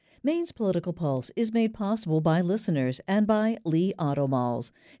Maine's Political Pulse is made possible by listeners and by Lee Auto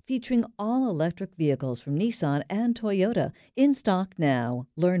Malls, featuring all-electric vehicles from Nissan and Toyota in stock now.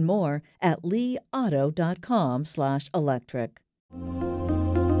 Learn more at leeauto.com/electric.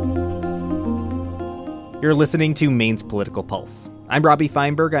 You're listening to Maine's Political Pulse. I'm Robbie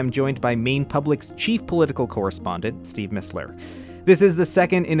Feinberg. I'm joined by Maine Public's chief political correspondent, Steve Missler. This is the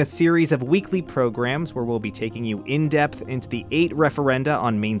second in a series of weekly programs where we'll be taking you in-depth into the 8 referenda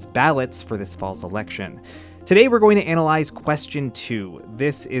on Maine's ballots for this fall's election. Today we're going to analyze question 2.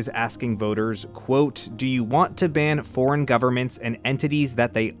 This is asking voters, quote, do you want to ban foreign governments and entities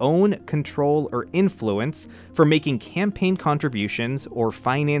that they own, control, or influence from making campaign contributions or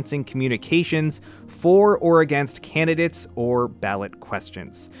financing communications for or against candidates or ballot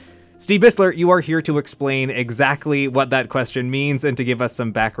questions? Steve Missler, you are here to explain exactly what that question means and to give us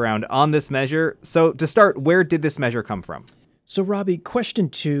some background on this measure. So to start, where did this measure come from? So, Robbie, question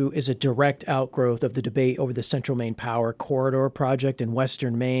 2 is a direct outgrowth of the debate over the Central Maine Power Corridor project in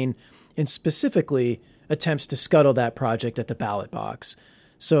western Maine, and specifically attempts to scuttle that project at the ballot box.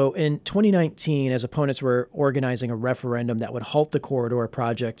 So in 2019, as opponents were organizing a referendum that would halt the corridor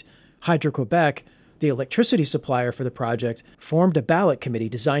project, Hydro-Quebec, the electricity supplier for the project, formed a ballot committee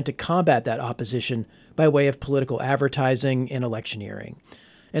designed to combat that opposition by way of political advertising and electioneering.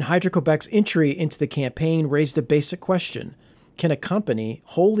 And Hydro-Quebec's entry into the campaign raised a basic question. Can a company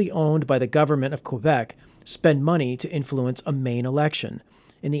wholly owned by the government of Quebec spend money to influence a Maine election?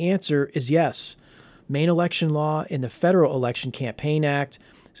 And the answer is yes. Maine election law and the Federal Election Campaign Act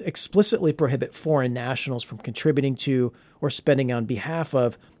explicitly prohibit foreign nationals from contributing to or spending on behalf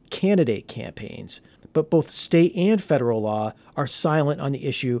of candidate campaigns. But both state and federal law are silent on the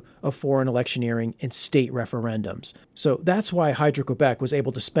issue of foreign electioneering in state referendums. So that's why Hydro-Quebec was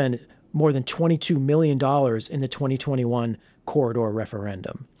able to spend more than $22 million in the 2021 corridor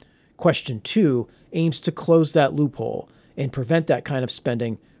referendum. Question 2 aims to close that loophole and prevent that kind of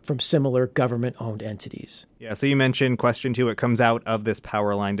spending from similar government-owned entities. Yeah, so you mentioned question 2. It comes out of this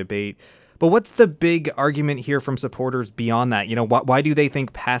power line debate. But what's the big argument here from supporters beyond that? You know, why do they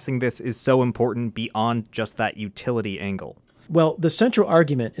think passing this is so important beyond just that utility angle? Well, the central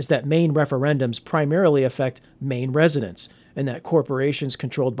argument is that Maine referendums primarily affect Maine residents, and that corporations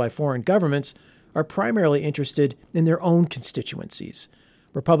controlled by foreign governments are primarily interested in their own constituencies.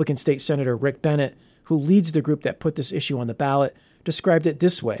 Republican State Senator Rick Bennett, who leads the group that put this issue on the ballot, described it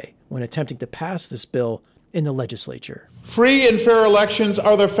this way when attempting to pass this bill in the legislature. Free and fair elections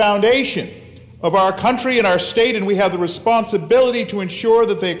are the foundation of our country and our state, and we have the responsibility to ensure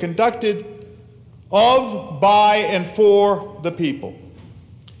that they are conducted of, by, and for the people.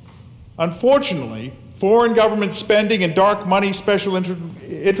 Unfortunately, foreign government spending and dark money special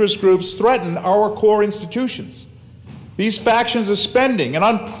interest groups threaten our core institutions. These factions are spending an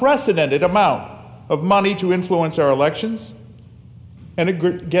unprecedented amount of money to influence our elections, and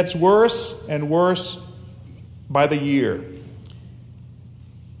it gets worse and worse by the year.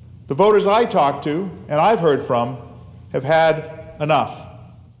 The voters I talked to and I've heard from have had enough.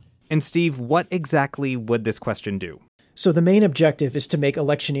 And Steve, what exactly would this question do? So the main objective is to make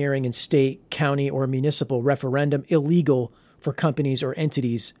electioneering in state, county, or municipal referendum illegal for companies or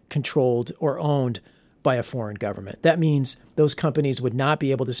entities controlled or owned by a foreign government. That means those companies would not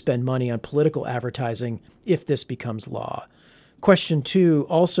be able to spend money on political advertising if this becomes law. Question 2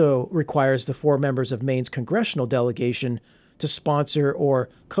 also requires the 4 members of Maine's congressional delegation to sponsor or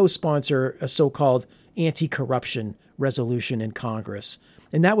co-sponsor a so-called anti-corruption resolution in Congress.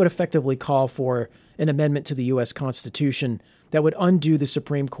 And that would effectively call for an amendment to the U.S. Constitution that would undo the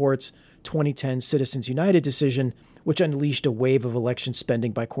Supreme Court's 2010 Citizens United decision, which unleashed a wave of election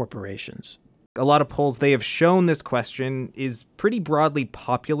spending by corporations. A lot of polls, they have shown this question is pretty broadly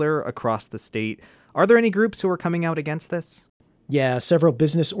popular across the state. Are there any groups who are coming out against this? Yeah, several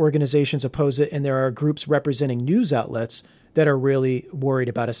business organizations oppose it, and there are groups representing news outlets that are really worried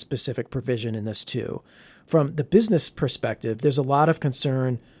about a specific provision in this too. From the business perspective, there's a lot of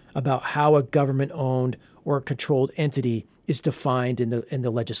concern about how a government-owned or controlled entity is defined in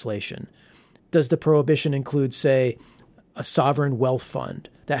the legislation. Does the prohibition include, say, a sovereign wealth fund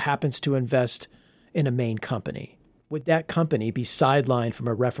that happens to invest in a Maine company? Would that company be sidelined from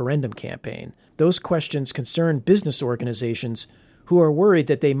a referendum campaign? Those questions concern business organizations who are worried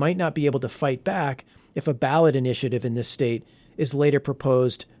that they might not be able to fight back if a ballot initiative in this state is later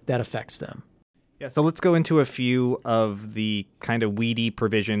proposed that affects them. Yeah, so let's go into a few of the kind of weedy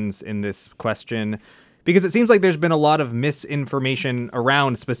provisions in this question, because it seems like there's been a lot of misinformation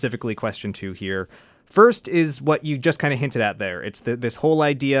around specifically question 2 here. First is what you just kind of hinted at there. It's this whole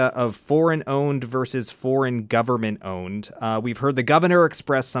idea of foreign-owned versus foreign government-owned. We've heard the governor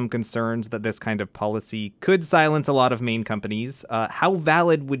express some concerns that this kind of policy could silence a lot of Maine companies. How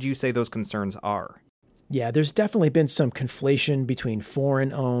valid would you say those concerns are? Yeah, there's definitely been some conflation between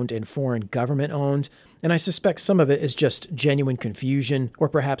foreign-owned and foreign government-owned, and I suspect some of it is just genuine confusion or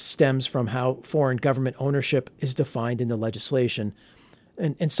perhaps stems from how foreign government ownership is defined in the legislation.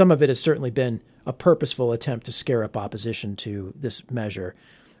 And some of it has certainly been a purposeful attempt to scare up opposition to this measure.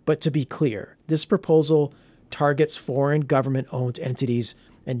 But to be clear, this proposal targets foreign government-owned entities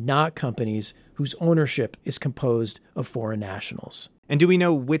and not companies whose ownership is composed of foreign nationals. And do we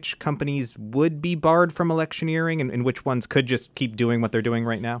know which companies would be barred from electioneering and which ones could just keep doing what they're doing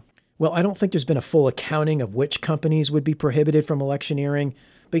right now? Well, I don't think there's been a full accounting of which companies would be prohibited from electioneering,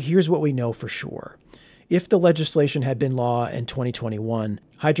 but here's what we know for sure. If the legislation had been law in 2021,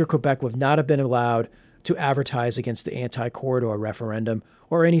 Hydro-Quebec would not have been allowed to advertise against the anti-corridor referendum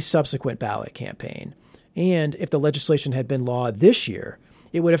or any subsequent ballot campaign. And if the legislation had been law this year,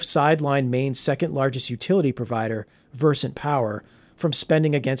 it would have sidelined Maine's second largest utility provider, Versant Power, from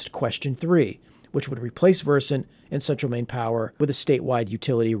spending against Question 3, which would replace Versant and Central Maine Power with a statewide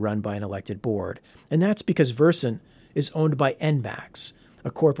utility run by an elected board. And that's because Versant is owned by NMAX, a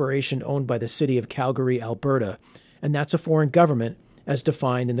corporation owned by the city of Calgary, Alberta, and that's a foreign government as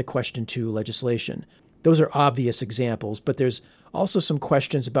defined in the Question 2 legislation. Those are obvious examples, but there's also some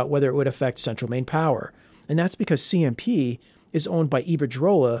questions about whether it would affect Central Maine Power, and that's because CMP is owned by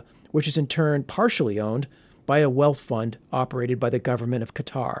Iberdrola, which is in turn partially owned by a wealth fund operated by the government of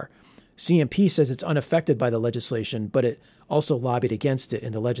Qatar. CMP says it's unaffected by the legislation, but it also lobbied against it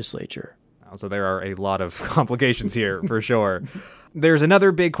in the legislature. So there are a lot of complications here, for sure. There's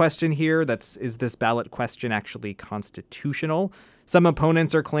another big question here is this ballot question actually constitutional? Some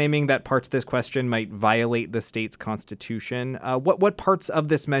opponents are claiming that parts of this question might violate the state's constitution. What parts of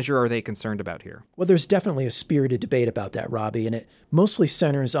this measure are they concerned about here? Well, there's definitely a spirited debate about that, Robbie, and it mostly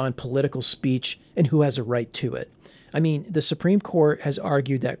centers on political speech and who has a right to it. I mean, the Supreme Court has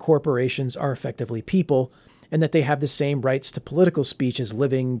argued that corporations are effectively people and that they have the same rights to political speech as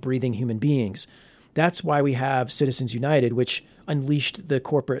living, breathing human beings. That's why we have Citizens United, which unleashed the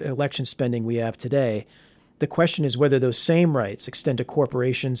corporate election spending we have today. The question is whether those same rights extend to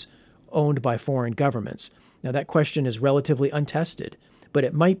corporations owned by foreign governments. Now, that question is relatively untested, but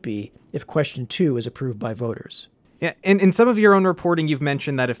it might be if Question 2 is approved by voters. Yeah, and in some of your own reporting, you've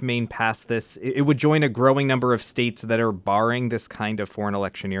mentioned that if Maine passed this, it would join a growing number of states that are barring this kind of foreign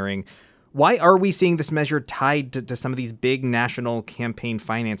electioneering. Why are we seeing this measure tied to some of these big national campaign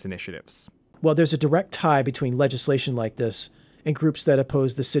finance initiatives? Well, there's a direct tie between legislation like this and groups that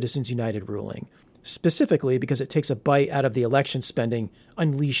oppose the Citizens United ruling, specifically because it takes a bite out of the election spending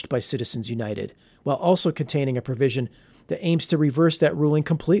unleashed by Citizens United, while also containing a provision that aims to reverse that ruling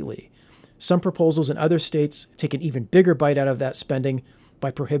completely. Some proposals in other states take an even bigger bite out of that spending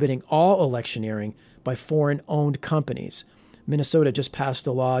by prohibiting all electioneering by foreign-owned companies. Minnesota just passed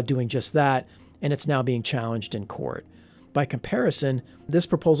a law doing just that, and it's now being challenged in court. By comparison, this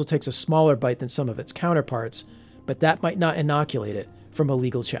proposal takes a smaller bite than some of its counterparts, but that might not inoculate it from a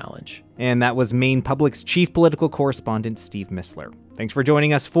legal challenge. And that was Maine Public's chief political correspondent, Steve Missler. Thanks for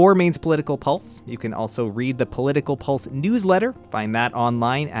joining us for Maine's Political Pulse. You can also read the Political Pulse newsletter. Find that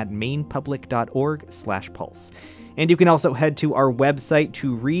online at mainepublic.org/pulse. And you can also head to our website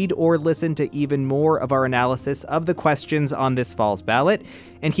to read or listen to even more of our analysis of the questions on this fall's ballot.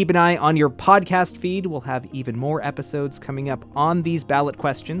 And keep an eye on your podcast feed. We'll have even more episodes coming up on these ballot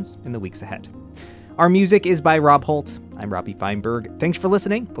questions in the weeks ahead. Our music is by Rob Holt. I'm Robbie Feinberg. Thanks for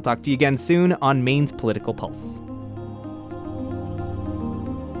listening. We'll talk to you again soon on Maine's Political Pulse.